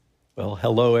Well,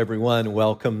 hello, everyone.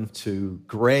 Welcome to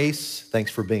Grace. Thanks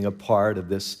for being a part of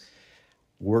this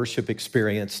worship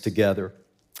experience together.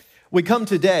 We come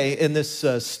today in this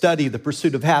study, The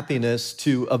Pursuit of Happiness,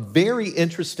 to a very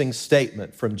interesting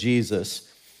statement from Jesus.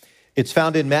 It's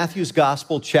found in Matthew's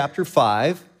Gospel, chapter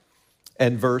 5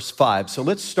 and verse 5. So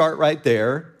let's start right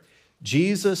there.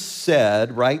 Jesus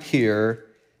said right here,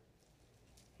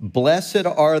 "Blessed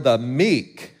are the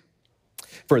meek,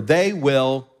 for they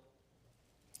will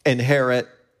inherit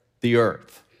the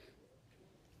earth."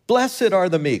 Blessed are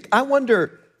the meek. I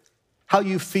wonder how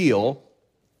you feel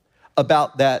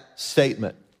about that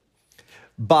statement.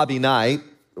 Bobby Knight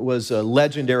was a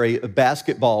legendary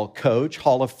basketball coach,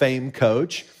 Hall of Fame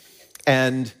coach,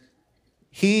 and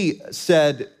he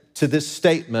said to this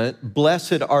statement,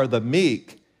 "Blessed are the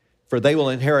meek, for they will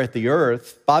inherit the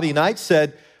earth." Bobby Knight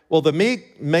said, well, the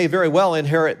meek may very well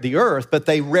inherit the earth, but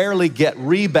they rarely get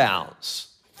rebounds.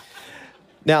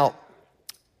 Now,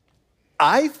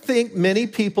 I think many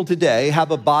people today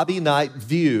have a Bobby Knight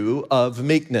view of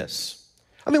meekness.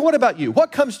 I mean, what about you?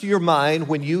 What comes to your mind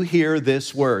when you hear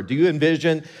this word? Do you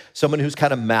envision someone who's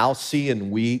kind of mousy and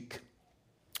weak,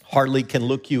 hardly can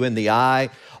look you in the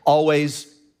eye, always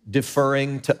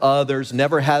deferring to others,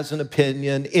 never has an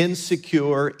opinion,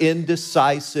 insecure,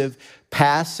 indecisive,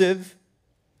 passive?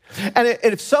 And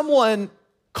if someone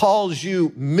calls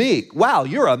you meek, wow,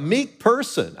 you're a meek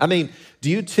person. I mean, do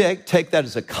you take that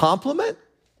as a compliment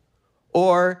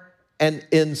or an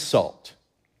insult?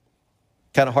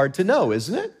 Kind of hard to know,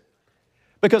 isn't it?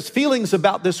 Because feelings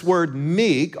about this word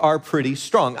meek are pretty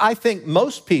strong. I think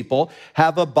most people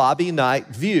have a Bobby Knight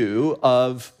view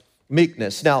of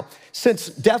meekness. Now, since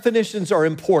definitions are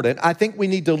important, I think we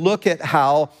need to look at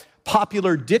how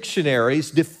popular dictionaries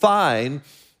define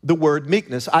the word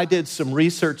meekness. I did some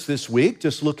research this week,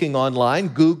 just looking online,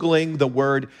 Googling the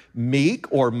word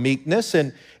meek or meekness,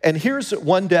 and here's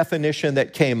one definition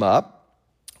that came up.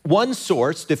 One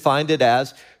source defined it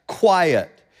as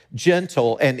quiet,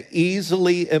 gentle, and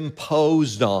easily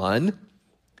imposed on,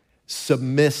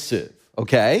 submissive,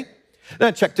 okay? Then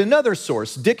I checked another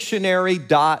source,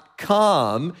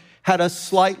 dictionary.com had a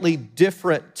slightly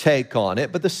different take on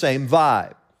it, but the same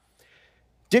vibe.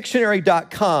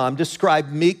 Dictionary.com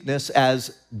described meekness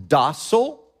as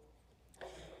docile,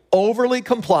 overly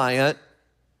compliant,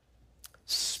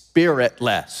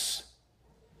 spiritless.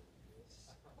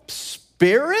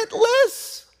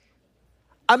 Spiritless?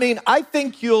 I mean, I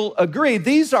think you'll agree,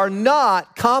 these are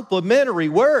not complimentary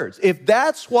words. If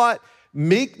that's what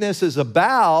meekness is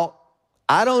about,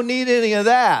 I don't need any of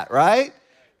that, right?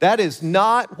 That is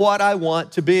not what I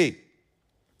want to be.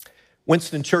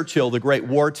 Winston Churchill, the great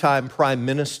wartime prime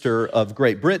minister of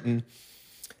Great Britain,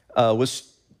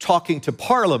 was talking to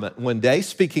Parliament one day,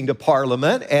 speaking to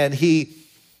Parliament, and he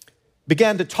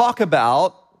began to talk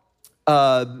about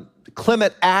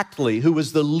Clement Attlee, who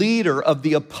was the leader of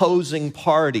the opposing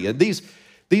party. And these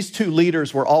two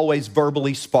leaders were always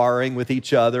verbally sparring with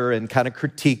each other and kind of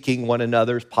critiquing one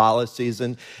another's policies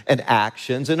and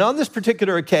actions. And on this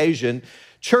particular occasion,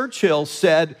 Churchill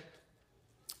said,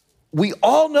 "We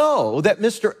all know that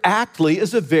Mr. Attlee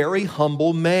is a very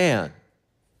humble man."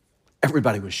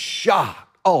 Everybody was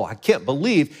shocked. Oh, I can't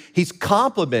believe he's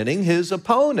complimenting his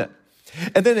opponent.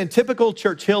 And then in typical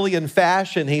Churchillian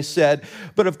fashion, he said,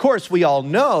 "But of course, we all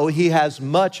know he has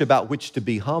much about which to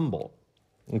be humble."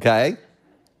 Okay?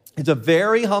 He's a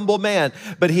very humble man,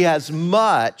 but he has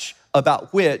much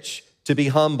about which to be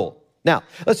humble. Now,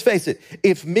 let's face it,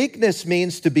 if meekness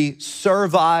means to be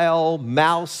servile,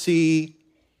 mousy,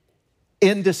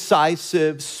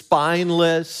 indecisive,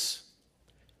 spineless,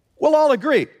 we'll all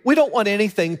agree we don't want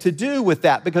anything to do with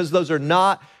that because those are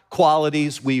not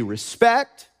qualities we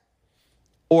respect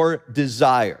or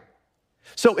desire.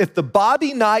 So if the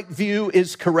Bobby Knight view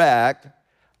is correct,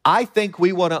 I think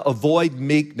we want to avoid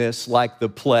meekness like the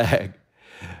plague.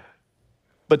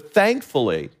 But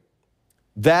thankfully,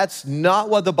 that's not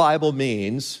what the Bible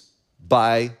means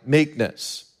by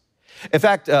meekness. In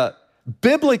fact,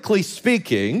 biblically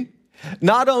speaking,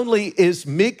 not only is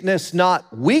meekness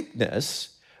not weakness,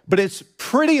 but it's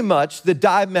pretty much the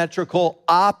diametrical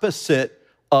opposite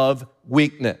of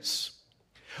weakness.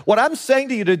 What I'm saying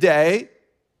to you today,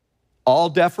 all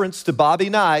deference to Bobby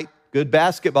Knight, good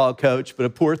basketball coach, but a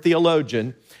poor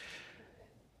theologian,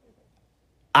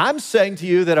 I'm saying to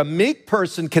you that a meek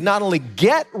person can not only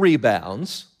get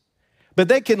rebounds, but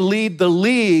they can lead the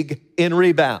league in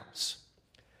rebounds.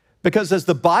 Because as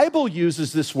the Bible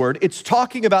uses this word, it's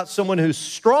talking about someone who's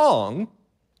strong,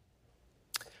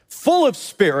 full of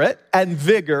spirit and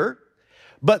vigor,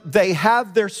 but they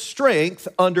have their strength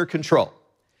under control.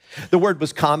 The word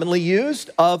was commonly used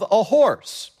of a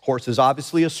horse. Horse is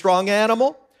obviously a strong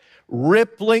animal,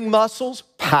 rippling muscles,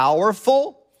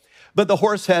 powerful, but the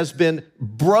horse has been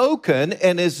broken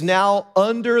and is now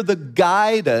under the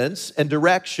guidance and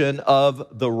direction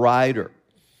of the rider.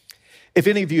 If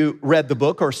any of you read the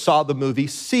book or saw the movie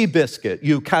Seabiscuit,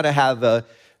 you kind of have a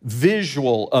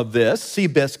visual of this.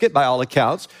 Seabiscuit, by all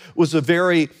accounts, was a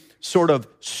very sort of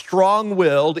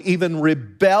strong-willed, even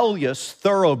rebellious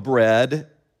thoroughbred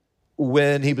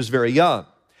when he was very young.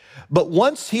 But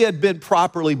once he had been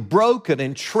properly broken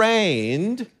and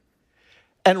trained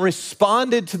and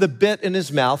responded to the bit in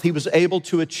his mouth, he was able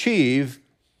to achieve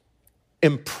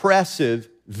impressive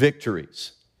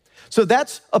victories. So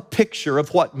that's a picture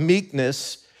of what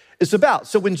meekness is about.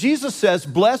 So when Jesus says,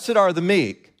 "Blessed are the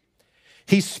meek,"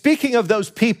 he's speaking of those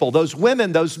people, those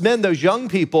women, those men, those young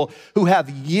people who have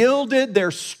yielded their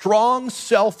strong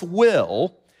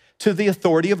self-will to the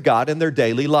authority of God in their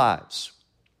daily lives.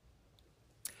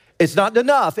 It's not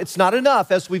enough,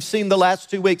 as we've seen the last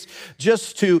 2 weeks,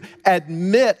 just to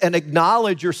admit and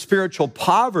acknowledge your spiritual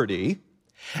poverty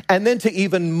and then to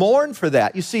even mourn for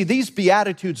that. You see, these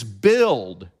Beatitudes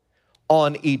build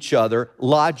on each other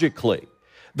logically.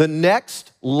 The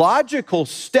next logical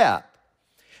step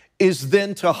is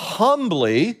then to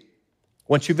humbly,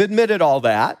 once you've admitted all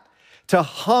that, to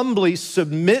humbly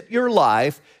submit your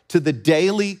life to the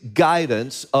daily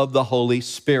guidance of the Holy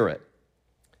Spirit.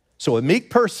 So a meek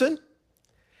person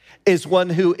is one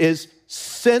who is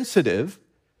sensitive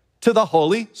to the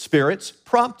Holy Spirit's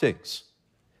promptings.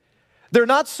 They're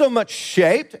not so much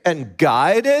shaped and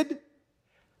guided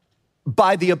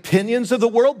by the opinions of the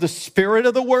world, the spirit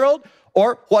of the world,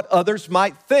 or what others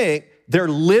might think. They're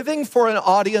living for an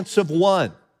audience of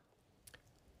one.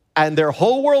 And their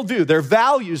whole worldview, their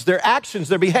values, their actions,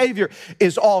 their behavior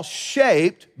is all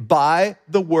shaped by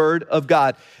the Word of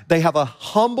God. They have a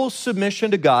humble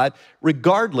submission to God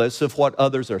regardless of what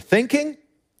others are thinking,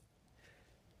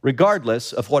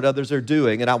 regardless of what others are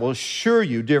doing. And I will assure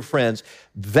you, dear friends,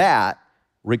 that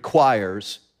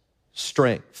requires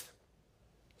strength.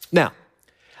 Now,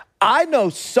 I know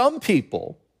some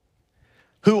people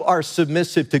who are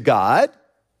submissive to God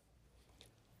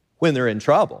when they're in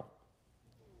trouble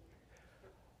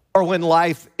or when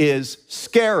life is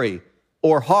scary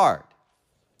or hard.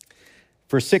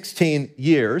 For 16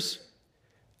 years,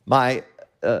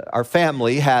 our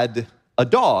family had a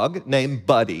dog named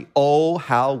Buddy. Oh,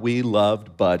 how we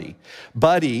loved Buddy.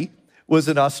 Buddy was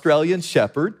an Australian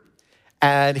shepherd,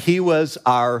 and he was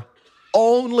our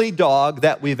only dog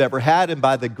that we've ever had, and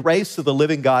by the grace of the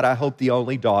living God, I hope the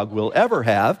only dog we'll ever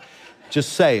have.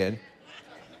 Just saying,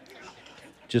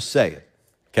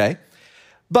 okay?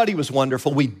 Buddy was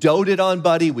wonderful. We doted on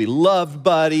Buddy. We loved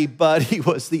Buddy. Buddy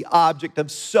was the object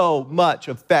of so much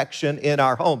affection in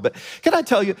our home. But can I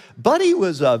tell you, Buddy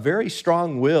was a very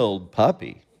strong-willed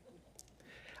puppy.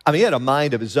 I mean, he had a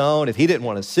mind of his own. If he didn't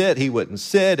want to sit, he wouldn't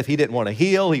sit. If he didn't want to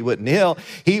heel, he wouldn't heel.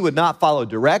 He would not follow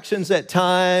directions at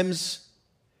times.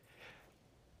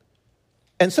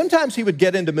 And sometimes he would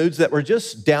get into moods that were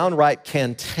just downright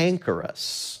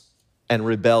cantankerous and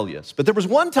rebellious. But there was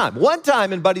one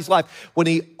time in Buddy's life when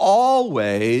he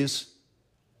always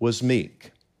was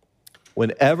meek,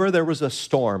 whenever there was a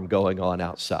storm going on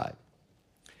outside.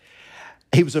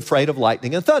 He was afraid of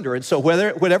lightning and thunder. And so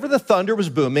whenever the thunder was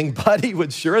booming, Buddy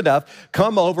would, sure enough,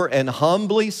 come over and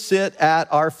humbly sit at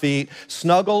our feet,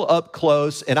 snuggle up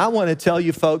close. And I want to tell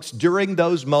you folks, during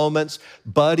those moments,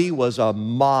 Buddy was a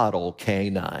model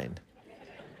canine.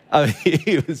 I mean,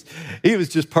 he was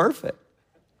just perfect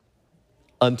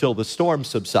until the storm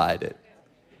subsided.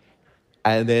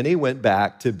 And then he went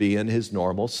back to being his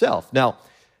normal self. Now,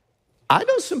 I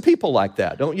know some people like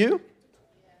that, don't you?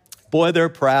 Boy, they're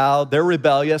proud, they're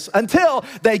rebellious, until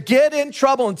they get in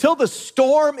trouble, until the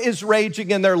storm is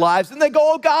raging in their lives, and they go,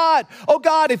 oh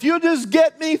God, if you just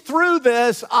get me through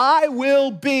this, I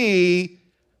will be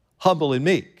humble and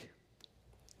meek.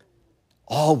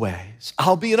 Always.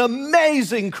 I'll be an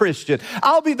amazing Christian.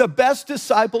 I'll be the best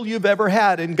disciple you've ever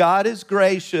had, and God is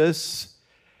gracious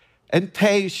and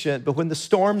patient, but when the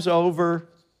storm's over,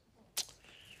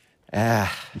 they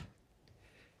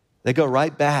go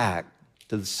right back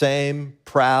to the same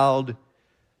proud,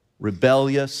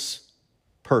 rebellious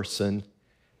person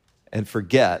and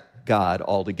forget God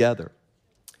altogether.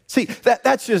 See,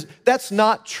 that's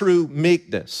not true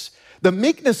meekness. The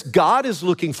meekness God is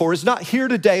looking for is not here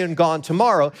today and gone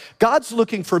tomorrow. God's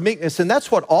looking for meekness, and that's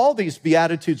what all these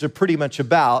Beatitudes are pretty much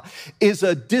about, is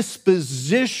a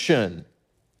disposition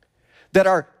that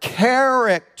our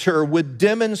character would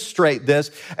demonstrate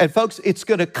this. And folks, it's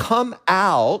going to come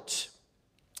out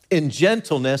in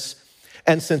gentleness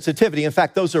and sensitivity. In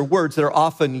fact, those are words that are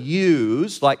often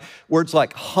used, like words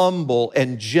like humble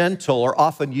and gentle are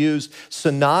often used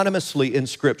synonymously in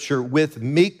Scripture with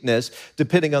meekness,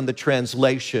 depending on the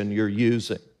translation you're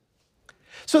using.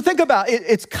 So think about it.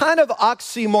 It's kind of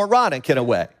oxymoronic in a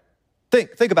way.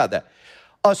 Think about that.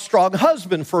 A strong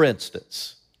husband, for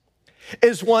instance,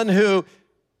 is one who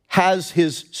has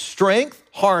his strength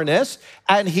harnessed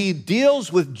and he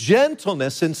deals with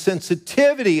gentleness and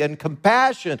sensitivity and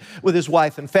compassion with his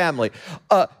wife and family.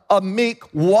 A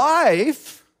meek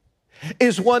wife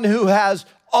is one who has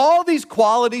all these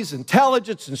qualities,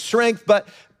 intelligence and strength, but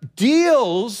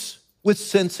deals with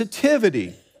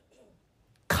sensitivity,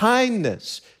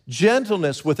 kindness,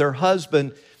 gentleness with her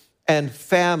husband and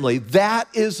family. That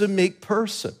is a meek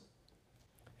person.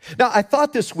 Now, I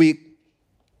thought this week,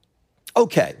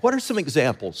 okay, what are some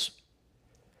examples?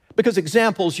 Because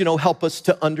examples, help us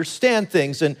to understand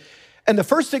things. And the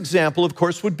first example, of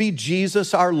course, would be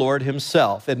Jesus, our Lord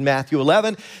himself. In Matthew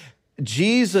 11,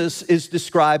 Jesus is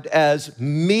described as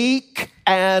meek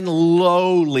and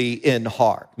lowly in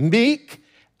heart. Meek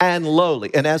and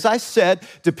lowly. And as I said,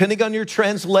 depending on your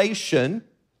translation,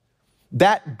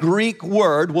 that Greek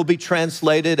word will be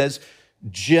translated as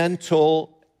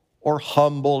gentle or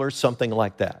humble or something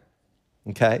like that,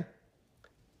 okay?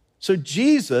 So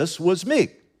Jesus was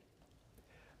meek.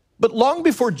 But long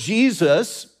before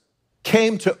Jesus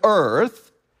came to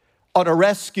earth on a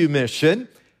rescue mission,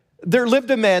 there lived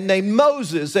a man named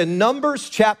Moses. And Numbers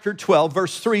chapter 12,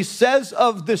 verse 3 says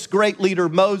of this great leader,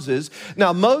 Moses.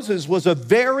 Now, Moses was a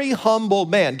very humble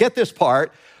man. Get this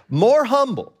part, more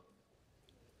humble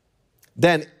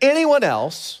than anyone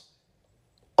else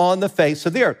on the face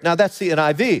of the earth. Now, that's the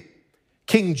NIV.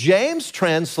 King James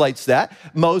translates that.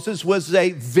 Moses was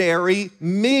a very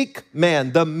meek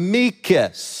man, the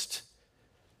meekest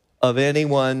of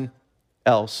anyone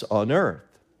else on earth.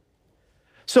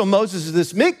 So Moses is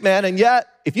this meek man, and yet,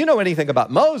 if you know anything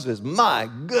about Moses, my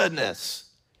goodness,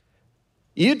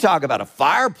 you talk about a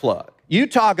fire plug. You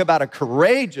talk about a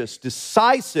courageous,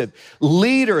 decisive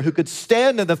leader who could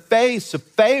stand in the face of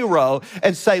Pharaoh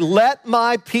and say, let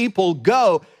my people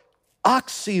go.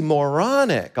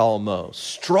 Oxymoronic almost,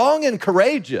 strong and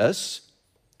courageous,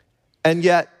 and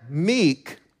yet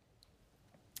meek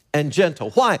and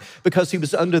gentle. Why? Because he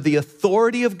was under the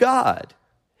authority of God,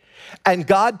 and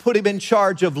God put him in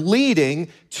charge of leading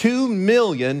 2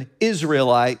 million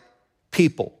Israelite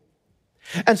people.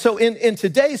 And so in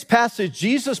today's passage,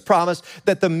 Jesus promised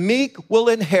that the meek will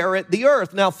inherit the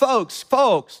earth. Now, folks,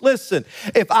 listen,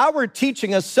 if I were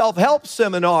teaching a self-help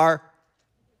seminar,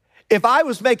 if I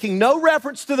was making no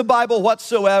reference to the Bible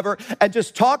whatsoever and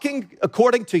just talking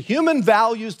according to human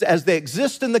values as they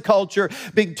exist in the culture,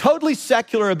 being totally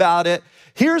secular about it,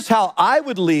 here's how I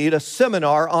would lead a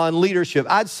seminar on leadership.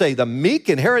 I'd say the meek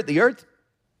inherit the earth.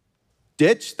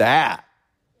 Ditch that.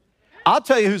 I'll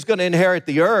tell you who's going to inherit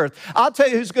the earth. I'll tell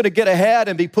you who's going to get ahead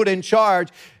and be put in charge.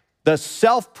 The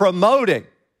self-promoting.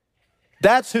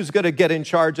 That's who's going to get in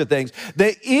charge of things.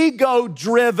 The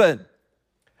ego-driven.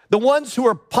 The ones who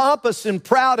are pompous and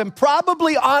proud and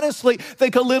probably honestly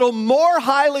think a little more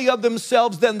highly of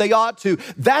themselves than they ought to.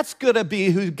 That's going to be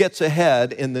who gets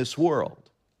ahead in this world.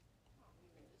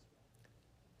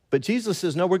 But Jesus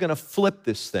says, no, we're going to flip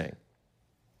this thing.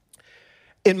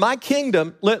 In my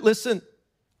kingdom, listen,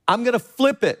 I'm going to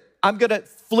flip it. I'm going to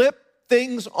flip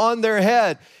things on their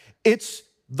head. It's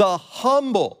the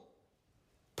humble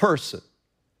person,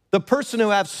 the person who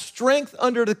has strength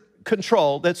under the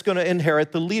control that's going to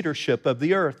inherit the leadership of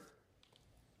the earth.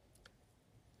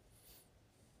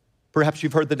 Perhaps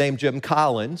you've heard the name Jim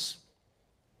Collins,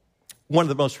 one of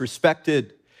the most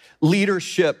respected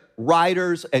leadership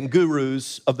writers and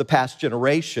gurus of the past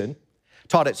generation.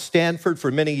 Taught at Stanford for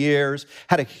many years,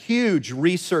 had a huge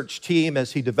research team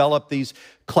as he developed these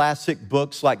classic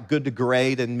books like Good to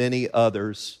Great and many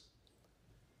others,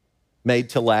 Made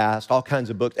to Last, all kinds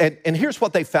of books. And here's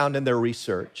what they found in their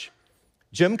research.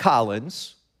 Jim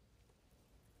Collins,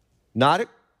 not a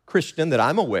Christian that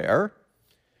I'm aware,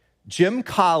 Jim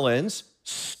Collins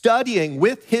studying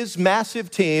with his massive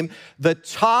team the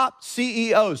top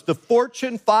CEOs, the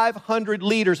Fortune 500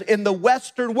 leaders in the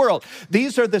Western world.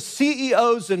 These are the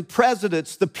CEOs and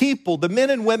presidents, the people, the men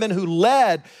and women who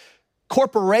led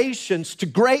corporations to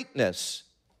greatness.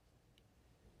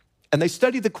 And they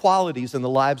studied the qualities in the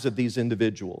lives of these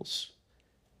individuals.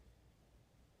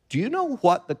 Do you know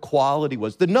what the quality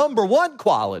was? The number one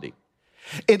quality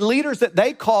in leaders that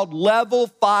they called level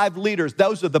 5 leaders.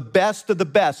 Those are the best of the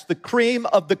best, the cream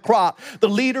of the crop, the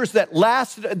leaders that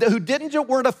lasted, who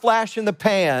weren't a flash in the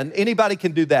pan. Anybody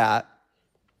can do that.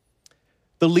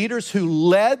 The leaders who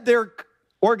led their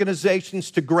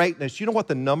organizations to greatness, you know what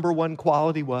the number one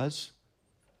quality was?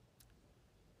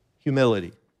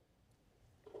 Humility.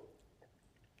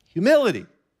 Humility.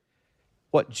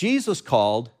 What Jesus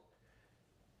called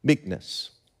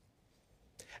meekness.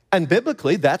 And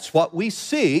biblically, that's what we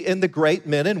see in the great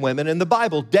men and women in the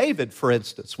Bible. David, for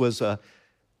instance, was a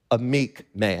meek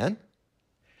man.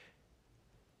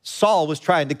 Saul was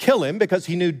trying to kill him because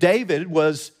he knew David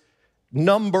was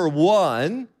number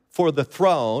one for the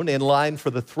throne, in line for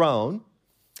the throne.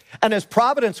 And as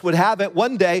providence would have it,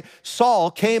 one day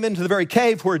Saul came into the very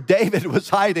cave where David was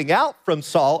hiding out from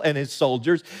Saul and his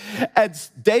soldiers. And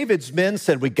David's men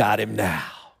said, "We got him now.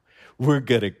 We're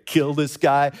going to kill this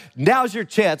guy. Now's your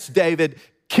chance, David.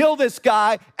 Kill this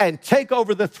guy and take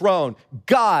over the throne.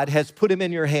 God has put him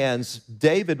in your hands."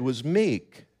 David was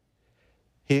meek.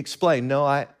 He explained, "No,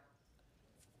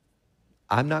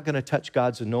 I'm not going to touch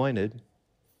God's anointed.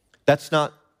 That's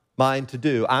not mine to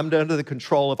do. I'm under the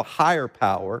control of a higher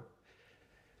power,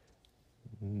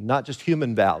 not just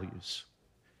human values."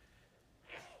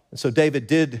 And so David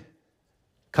did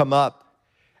come up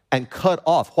and cut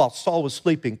off, while Saul was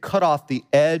sleeping, cut off the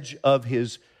edge of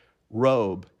his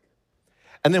robe.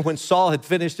 And then when Saul had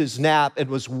finished his nap and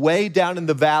was way down in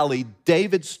the valley,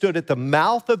 David stood at the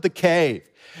mouth of the cave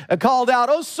and called out,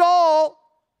 "Oh, Saul,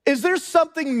 is there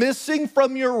something missing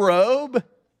from your robe?"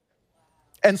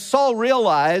 And Saul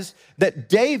realized that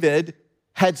David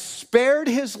had spared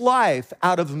his life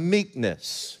out of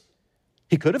meekness.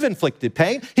 He could have inflicted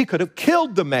pain. He could have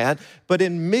killed the man. But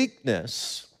in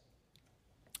meekness,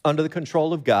 under the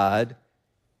control of God,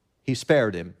 he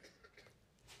spared him.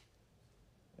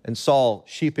 And Saul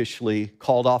sheepishly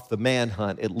called off the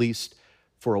manhunt, at least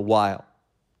for a while.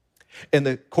 In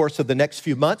the course of the next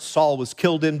few months, Saul was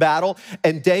killed in battle,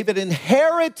 and David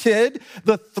inherited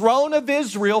the throne of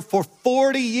Israel for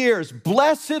 40 years.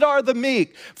 Blessed are the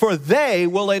meek, for they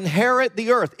will inherit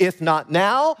the earth, if not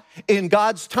now, in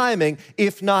God's timing,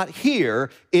 if not here,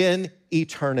 in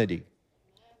eternity.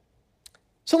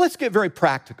 So let's get very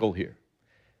practical here.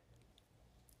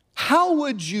 How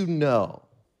would you know?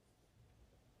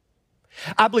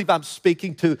 I believe I'm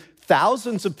speaking to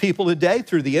thousands of people today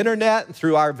through the internet and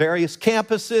through our various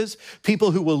campuses,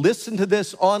 people who will listen to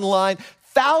this online,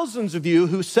 thousands of you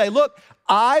who say, "Look,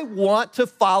 I want to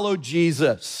follow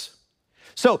Jesus.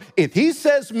 So if he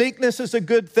says meekness is a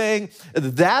good thing,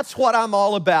 that's what I'm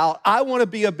all about. I want to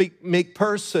be a meek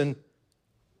person."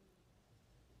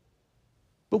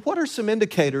 But what are some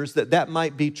indicators that that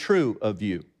might be true of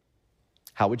you?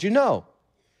 How would you know?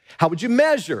 How would you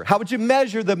measure? How would you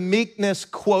measure the meekness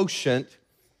quotient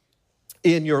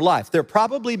in your life? There are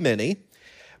probably many,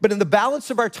 but in the balance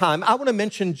of our time, I want to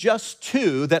mention just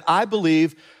two that I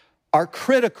believe are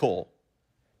critical,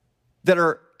 that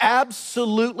are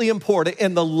absolutely important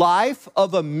in the life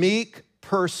of a meek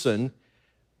person.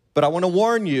 But I want to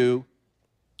warn you,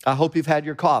 I hope you've had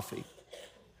your coffee.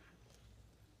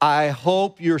 I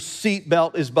hope your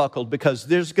seatbelt is buckled because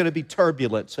there's going to be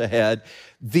turbulence ahead.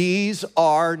 These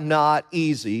are not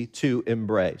easy to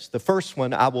embrace. The first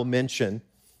one I will mention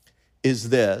is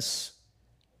this: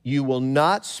 you will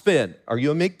not spend. Are you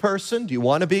a meek person? Do you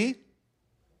want to be?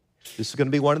 This is going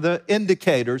to be one of the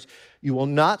indicators. You will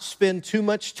not spend too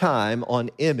much time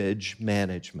on image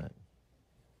management.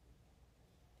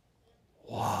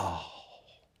 Wow.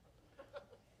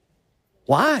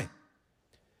 Why?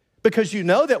 Because you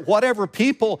know that whatever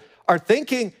people are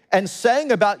thinking and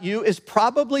saying about you is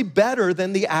probably better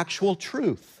than the actual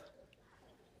truth.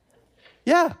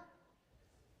 Yeah.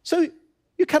 So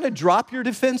you kind of drop your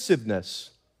defensiveness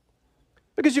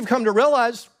because you've come to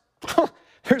realize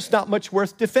there's not much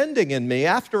worth defending in me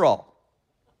after all.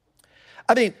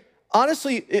 I mean,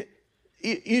 honestly,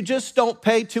 you just don't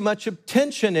pay too much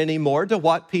attention anymore to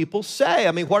what people say.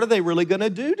 I mean, what are they really going to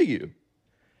do to you?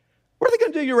 What are they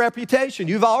going to do to your reputation?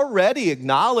 You've already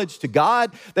acknowledged to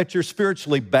God that you're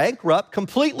spiritually bankrupt,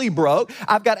 completely broke.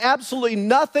 I've got absolutely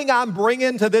nothing I'm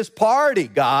bringing to this party,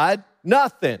 God,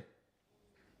 nothing.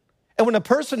 And when a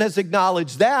person has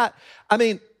acknowledged that, I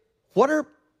mean, what are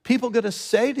people going to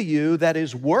say to you that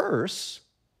is worse,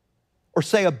 or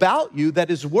say about you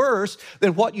that is worse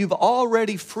than what you've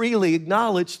already freely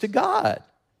acknowledged to God?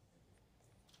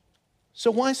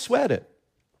 So why sweat it?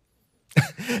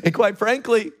 And quite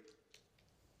frankly,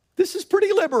 this is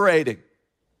pretty liberating.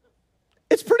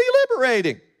 It's pretty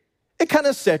liberating. It kind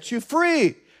of sets you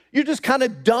free. You're just kind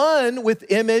of done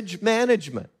with image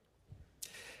management.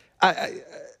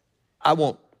 I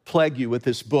won't plague you with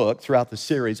this book throughout the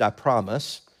series, I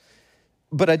promise.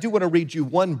 But I do want to read you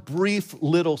one brief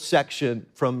little section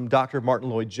from Dr. Martin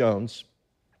Lloyd-Jones.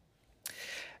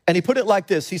 And he put it like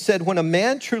this. He said, "When a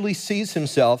man truly sees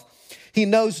himself, He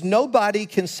knows nobody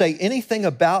can say anything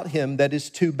about him that is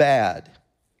too bad.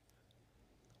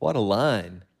 What a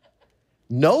line.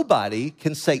 Nobody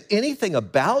can say anything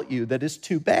about you that is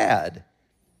too bad.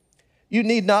 You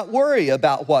need not worry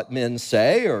about what men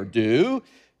say or do.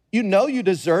 You know you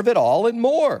deserve it all and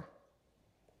more.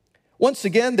 Once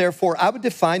again, therefore, I would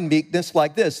define meekness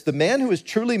like this. The man who is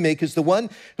truly meek is the one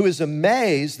who is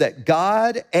amazed that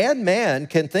God and man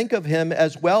can think of him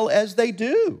as well as they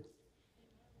do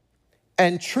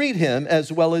and treat him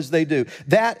as well as they do.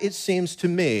 That, it seems to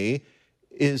me,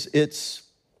 is its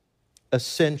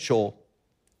essential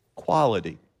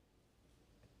quality.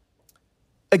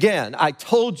 Again, I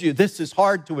told you this is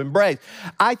hard to embrace.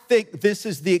 I think this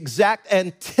is the exact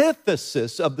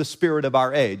antithesis of the spirit of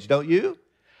our age, don't you?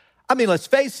 I mean, let's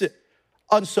face it,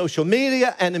 on social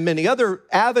media and in many other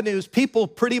avenues, people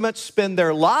pretty much spend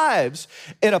their lives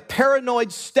in a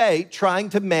paranoid state trying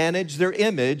to manage their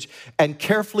image and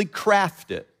carefully craft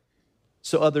it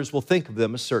so others will think of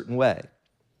them a certain way.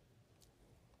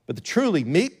 But the truly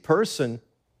meek person,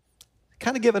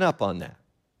 kind of given up on that.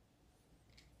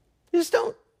 You just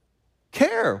don't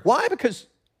care. Why? Because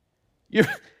you're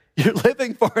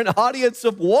living for an audience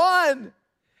of one.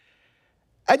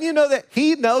 And you know that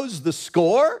he knows the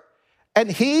score,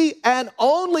 and he and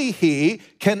only he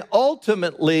can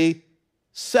ultimately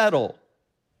settle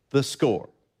the score.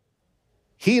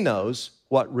 He knows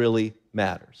what really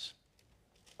matters.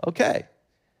 Okay,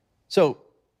 so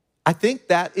I think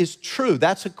that is true.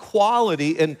 That's a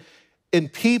quality in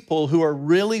people who are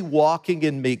really walking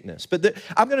in meekness. But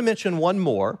I'm going to mention one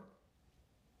more.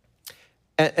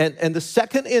 And the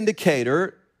second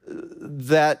indicator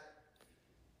that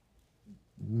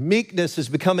meekness is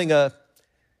becoming a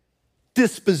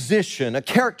disposition, a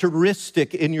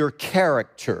characteristic in your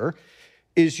character,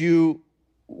 is you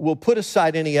will put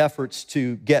aside any efforts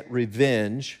to get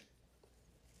revenge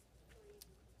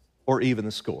or even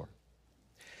the score.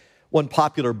 One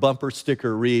popular bumper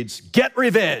sticker reads, "Get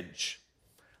revenge.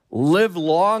 Live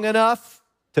long enough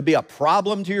to be a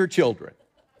problem to your children."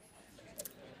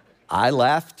 I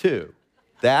laugh too.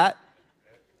 That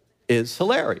is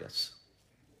hilarious.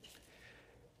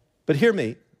 But hear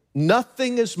me,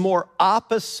 nothing is more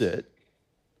opposite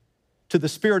to the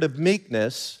spirit of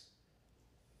meekness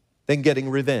than getting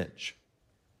revenge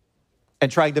and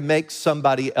trying to make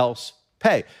somebody else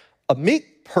pay. A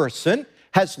meek person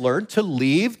has learned to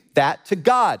leave that to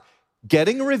God.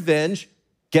 Getting revenge,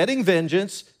 getting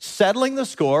vengeance, settling the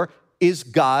score is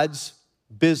God's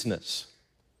business.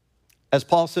 As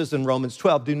Paul says in Romans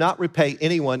 12, do not repay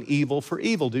anyone evil for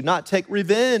evil. Do not take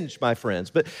revenge, my friends,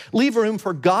 but leave room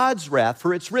for God's wrath,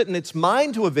 for it's written, it's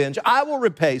mine to avenge. I will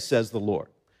repay, says the Lord.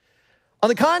 On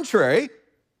the contrary,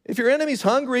 if your enemy's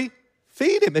hungry,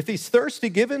 feed him. If he's thirsty,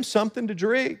 give him something to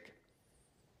drink.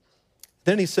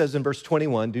 Then he says in verse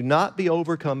 21, do not be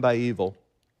overcome by evil,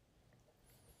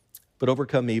 but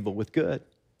overcome evil with good.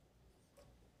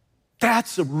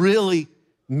 That's a really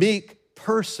meek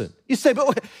person. You say, but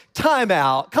wait, time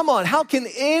out. Come on, how can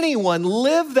anyone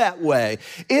live that way?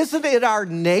 Isn't it our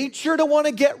nature to want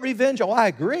to get revenge? Oh, I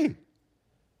agree.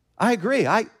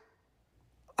 I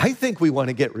think we want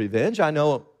to get revenge. I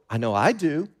know I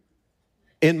do.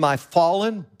 In my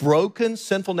fallen, broken,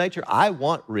 sinful nature, I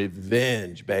want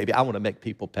revenge, baby. I want to make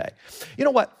people pay. You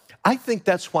know what? I think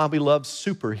that's why we love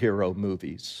superhero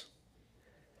movies.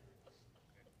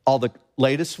 All the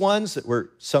latest ones that were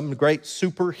some great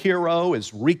superhero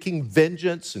is wreaking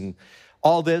vengeance and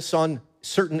all this on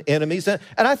certain enemies. And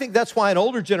I think that's why an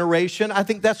older generation, I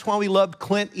think that's why we loved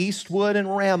Clint Eastwood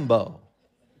and Rambo.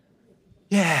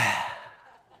 Yeah.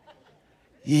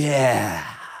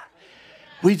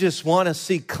 We just want to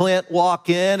see Clint walk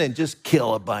in and just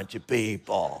kill a bunch of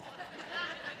people.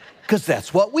 Because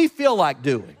that's what we feel like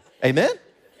doing. Amen?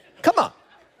 Come on.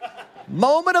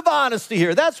 Moment of honesty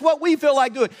here. That's what we feel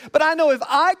like doing. But I know if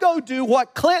I go do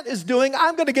what Clint is doing,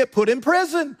 I'm going to get put in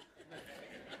prison.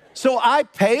 So I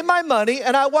pay my money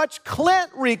and I watch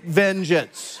Clint wreak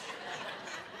vengeance.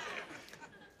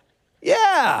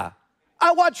 Yeah.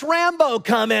 I watch Rambo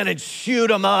come in and shoot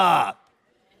him up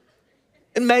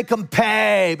and make them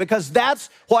pay, because that's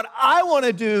what I want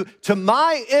to do to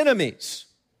my enemies.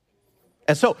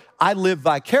 And so I live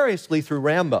vicariously through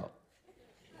Rambo.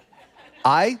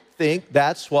 I think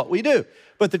that's what we do.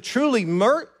 But the truly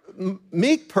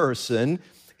meek person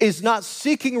is not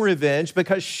seeking revenge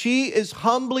because she is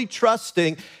humbly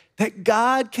trusting that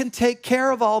God can take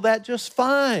care of all that just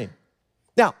fine.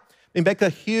 Now, let me make a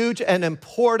huge and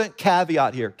important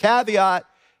caveat here. Caveat.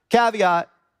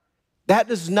 That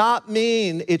does not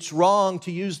mean it's wrong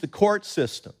to use the court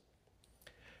system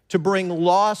to bring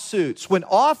lawsuits, when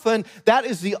often that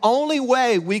is the only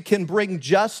way we can bring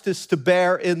justice to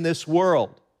bear in this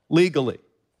world legally.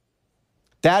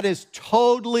 That is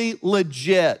totally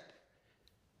legit.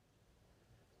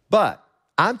 But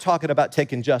I'm talking about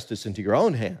taking justice into your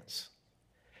own hands.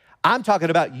 I'm talking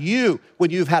about you, when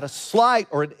you've had a slight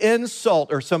or an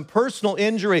insult or some personal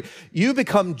injury, you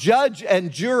become judge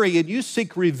and jury and you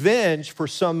seek revenge for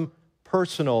some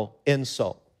personal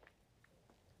insult.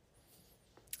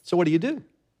 So what do?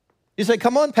 You say,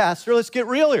 come on, Pastor, let's get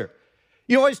real here.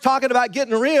 You're always talking about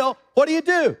getting real. What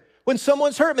do? When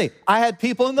someone's hurt me, I had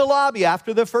people in the lobby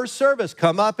after the first service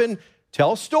come up and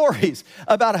tell stories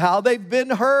about how they've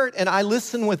been hurt, and I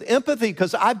listen with empathy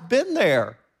because I've been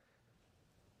there.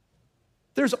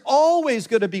 There's always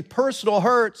going to be personal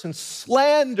hurts and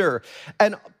slander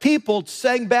and people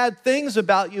saying bad things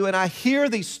about you, and I hear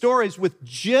these stories with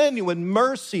genuine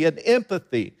mercy and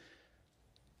empathy.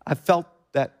 I felt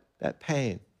that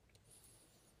pain.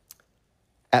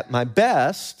 At my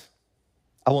best,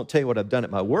 I won't tell you what I've done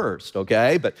at my worst,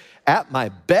 okay? But at my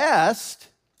best,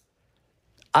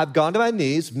 I've gone to my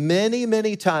knees many,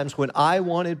 many times when I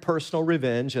wanted personal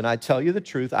revenge, and I tell you the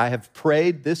truth, I have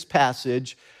prayed this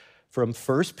passage from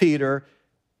 1 Peter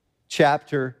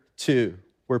chapter 2,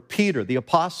 where Peter, the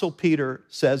Apostle Peter,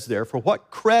 says there, for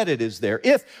what credit is there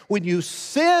if when you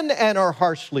sin and are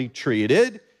harshly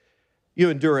treated, you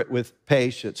endure it with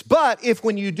patience? But if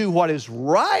when you do what is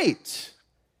right,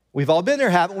 we've all been there,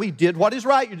 haven't we? Did what is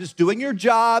right. You're just doing your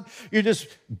job. You're just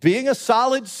being a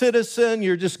solid citizen.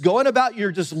 You're just going about,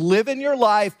 you're just living your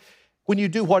life. When you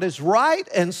do what is right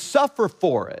and suffer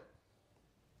for it,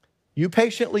 you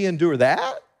patiently endure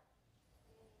that?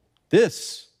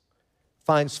 This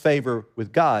finds favor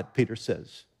with God, Peter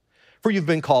says. For you've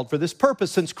been called for this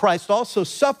purpose, since Christ also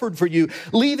suffered for you,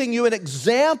 leaving you an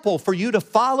example for you to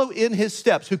follow in his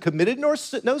steps, who committed no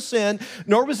sin,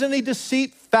 nor was any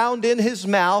deceit found in his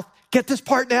mouth. Get this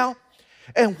part now.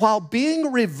 And while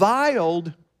being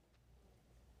reviled,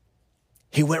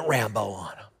 he went Rambo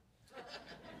on them.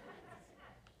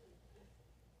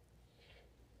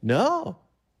 No.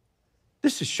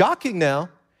 This is shocking now.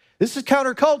 This is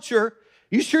counterculture.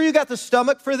 You sure you got the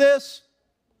stomach for this?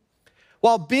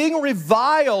 While being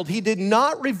reviled, he did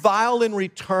not revile in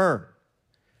return.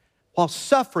 While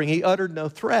suffering, he uttered no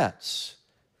threats.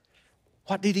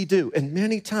 What did he do? And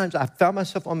many times I found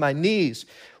myself on my knees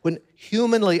when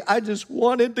humanly I just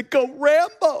wanted to go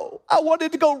Rambo. I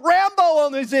wanted to go Rambo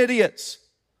on these idiots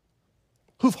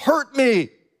who've hurt me.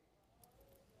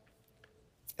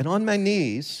 And on my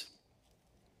knees,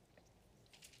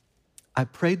 I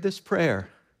prayed this prayer.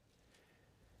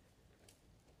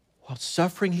 While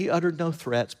suffering, he uttered no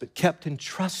threats, but kept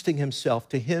entrusting himself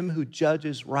to him who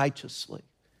judges righteously.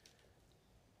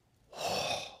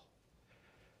 Oh.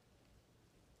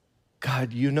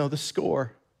 God, you know the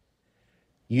score.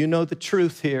 You know the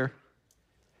truth here.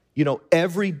 You know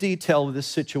every detail of this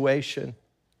situation.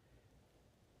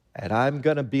 And I'm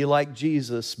going to be like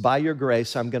Jesus. By your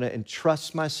grace, I'm going to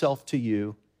entrust myself to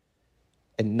you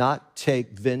and not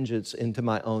take vengeance into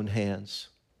my own hands.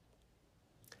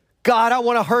 God, I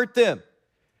want to hurt them,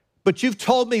 but you've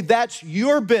told me that's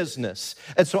your business.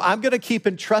 And so I'm going to keep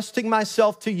entrusting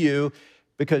myself to you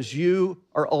because you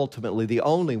are ultimately the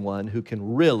only one who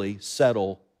can really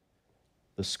settle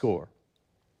the score.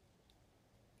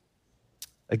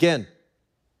 Again,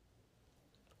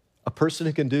 a person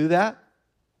who can do that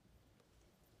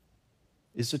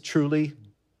is a truly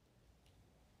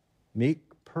meek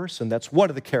person. That's one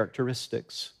of the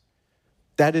characteristics.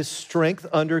 That is strength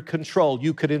under control.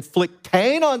 You could inflict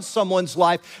pain on someone's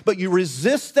life, but you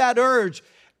resist that urge.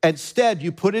 Instead,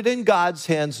 you put it in God's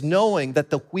hands, knowing that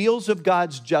the wheels of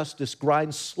God's justice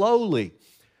grind slowly,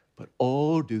 but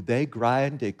oh, do they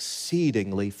grind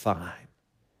exceedingly fine.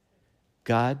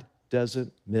 God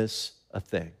doesn't miss a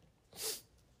thing.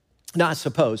 Now, I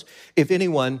suppose if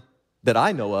anyone that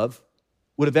I know of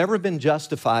would have ever been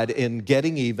justified in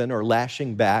getting even or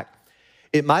lashing back,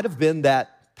 it might have been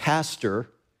that pastor,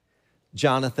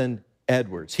 Jonathan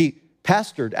Edwards. He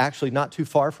pastored actually not too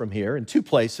far from here in two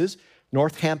places,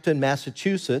 Northampton,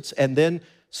 Massachusetts, and then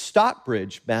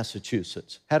Stockbridge,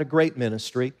 Massachusetts. Had a great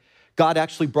ministry. God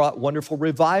actually brought wonderful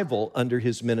revival under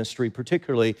his ministry,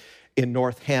 particularly in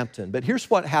Northampton. But here's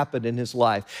what happened in his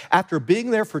life. After being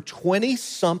there for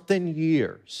 20-something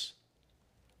years,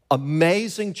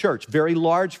 amazing church, very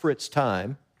large for its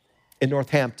time in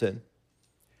Northampton,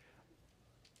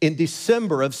 in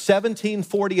December of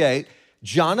 1748,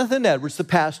 Jonathan Edwards, the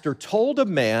pastor, told a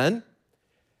man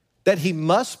that he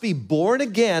must be born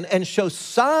again and show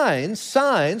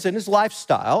signs in his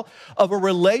lifestyle of a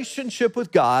relationship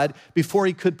with God before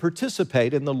he could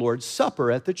participate in the Lord's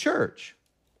Supper at the church.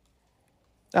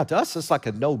 Now, to us, it's like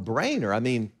a no-brainer. I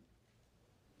mean,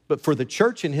 but for the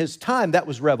church in his time, that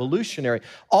was revolutionary.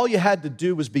 All you had to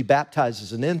do was be baptized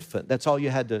as an infant. That's all you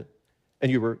had to, and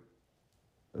you were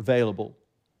available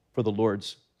for the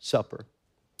Lord's Supper.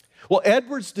 Well,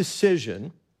 Edward's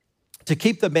decision to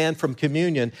keep the man from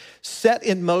communion set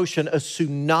in motion a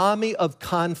tsunami of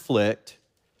conflict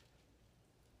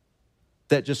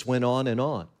that just went on and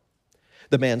on.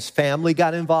 The man's family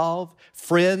got involved.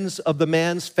 Friends of the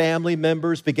man's family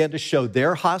members began to show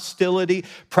their hostility.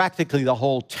 Practically the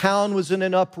whole town was in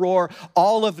an uproar.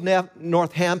 All of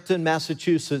Northampton,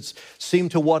 Massachusetts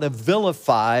seemed to want to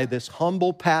vilify this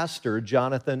humble pastor,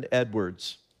 Jonathan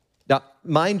Edwards. Now,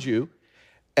 mind you,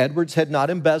 Edwards had not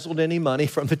embezzled any money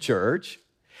from the church.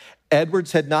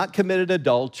 Edwards had not committed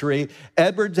adultery.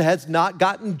 Edwards has not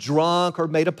gotten drunk or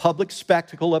made a public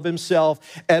spectacle of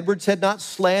himself. Edwards had not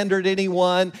slandered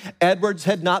anyone. Edwards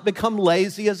had not become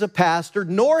lazy as a pastor,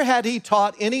 nor had he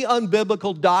taught any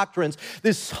unbiblical doctrines.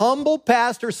 This humble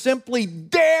pastor simply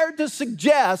dared to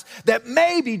suggest that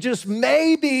maybe, just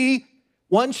maybe,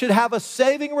 one should have a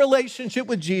saving relationship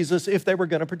with Jesus if they were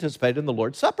going to participate in the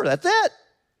Lord's Supper. That's it.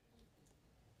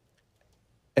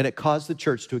 And it caused the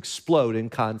church to explode in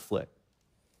conflict.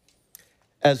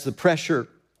 As the pressure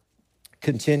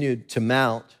continued to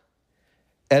mount,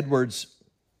 Edwards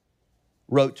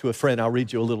wrote to a friend. I'll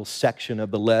read you a little section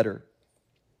of the letter.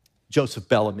 Joseph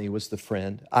Bellamy was the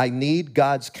friend. I need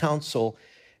God's counsel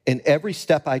in every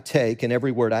step I take and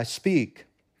every word I speak.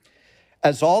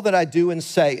 As all that I do and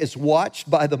say is watched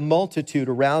by the multitude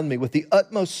around me with the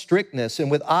utmost strictness and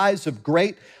with eyes of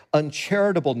great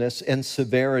uncharitableness and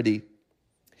severity.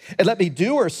 And let me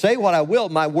do or say what I will,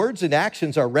 my words and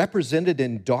actions are represented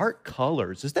in dark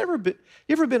colors. You ever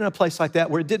been in a place like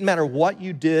that where it didn't matter what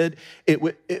you did,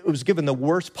 it was given the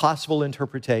worst possible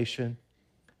interpretation?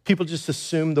 People just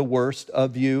assumed the worst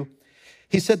of you.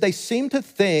 He said they seem to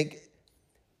think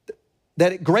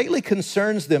that it greatly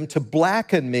concerns them to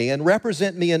blacken me and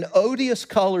represent me in odious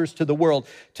colors to the world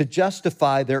to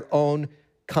justify their own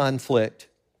conflict.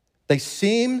 They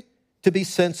seem to be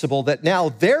sensible that now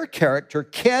their character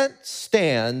can't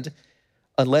stand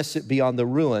unless it be on the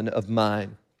ruin of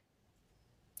mine.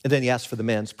 And then he asked for the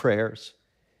man's prayers.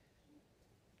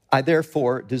 I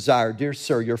therefore desire, dear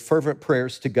sir, your fervent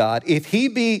prayers to God. If he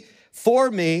be for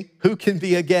me, who can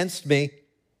be against me?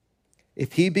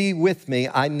 If he be with me,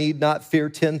 I need not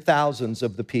fear 10,000s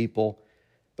of the people,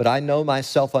 but I know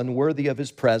myself unworthy of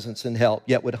his presence and help,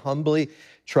 yet would humbly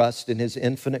trust in his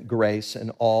infinite grace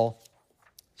and all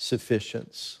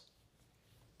sufficiency.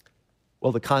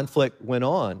 Well, the conflict went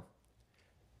on.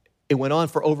 It went on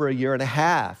for over a year and a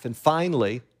half. And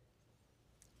finally,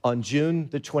 on June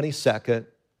the 22nd,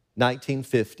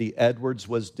 1950, Edwards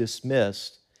was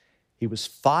dismissed. He was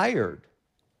fired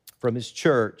from his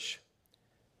church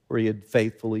where he had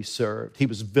faithfully served. He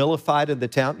was vilified in the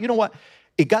town. You know what?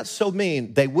 It got so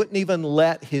mean, they wouldn't even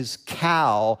let his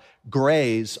cow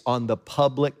graze on the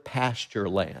public pasture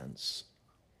lands.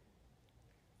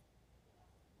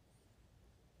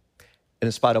 And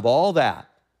in spite of all that,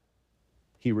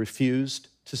 he refused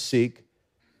to seek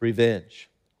revenge.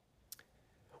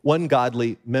 One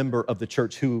godly member of the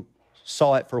church who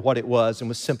saw it for what it was and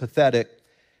was sympathetic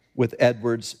with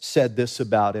Edwards said this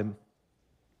about him.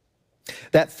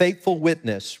 That faithful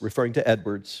witness, referring to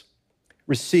Edwards,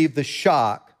 received the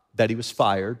shock that he was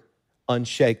fired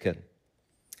unshaken.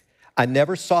 I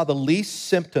never saw the least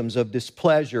symptoms of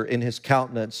displeasure in his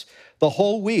countenance the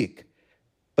whole week,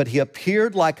 but he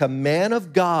appeared like a man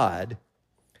of God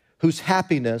whose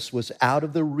happiness was out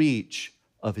of the reach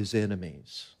of his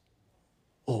enemies.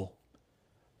 Oh,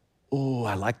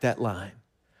 I like that line.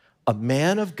 A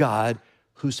man of God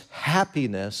whose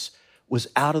happiness was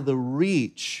out of the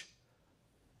reach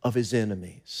of his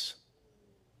enemies.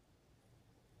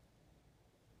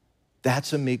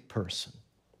 That's a meek person.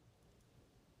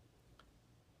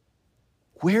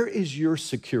 Where is your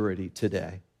security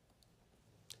today?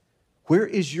 Where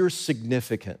is your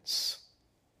significance?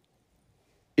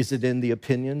 Is it in the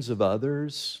opinions of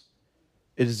others?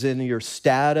 Is it in your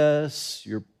status,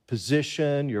 your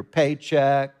position, your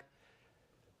paycheck,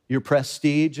 your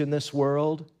prestige in this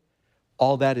world?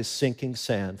 All that is sinking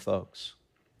sand, folks.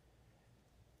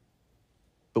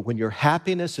 But when your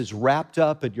happiness is wrapped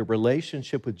up in your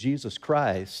relationship with Jesus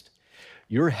Christ,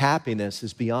 your happiness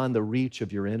is beyond the reach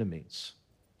of your enemies.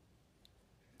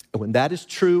 And when that is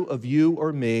true of you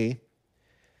or me,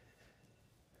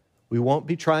 we won't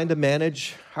be trying to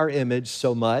manage our image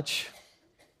so much.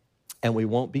 and we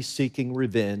won't be seeking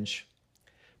revenge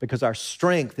because our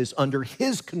strength is under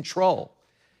His control.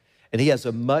 And He has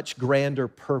a much grander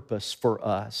purpose for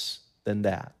us than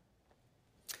that.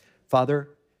 Father,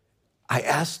 I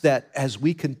ask that as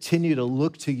we continue to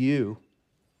look to You,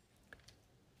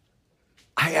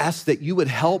 I ask that You would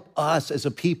help us as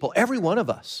a people, every one of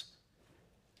us.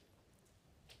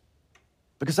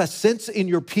 Because I sense in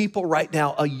Your people right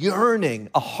now a yearning,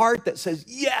 a heart that says,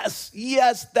 yes,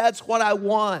 yes, that's what I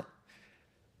want.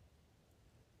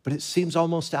 But it seems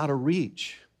almost out of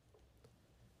reach.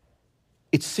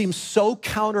 It seems so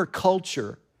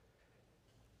counterculture.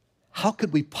 How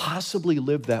could we possibly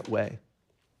live that way?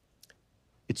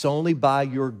 It's only by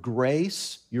Your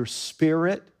grace, Your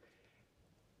Spirit,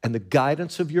 and the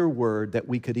guidance of Your word that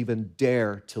we could even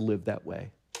dare to live that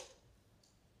way.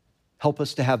 Help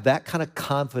us to have that kind of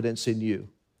confidence in You,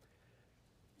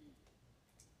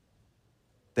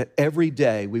 that every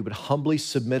day we would humbly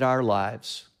submit our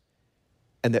lives,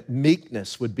 and that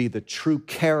meekness would be the true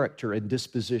character and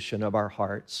disposition of our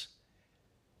hearts.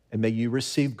 And may You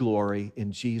receive glory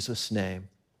in Jesus' name.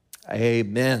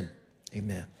 Amen.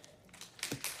 Amen.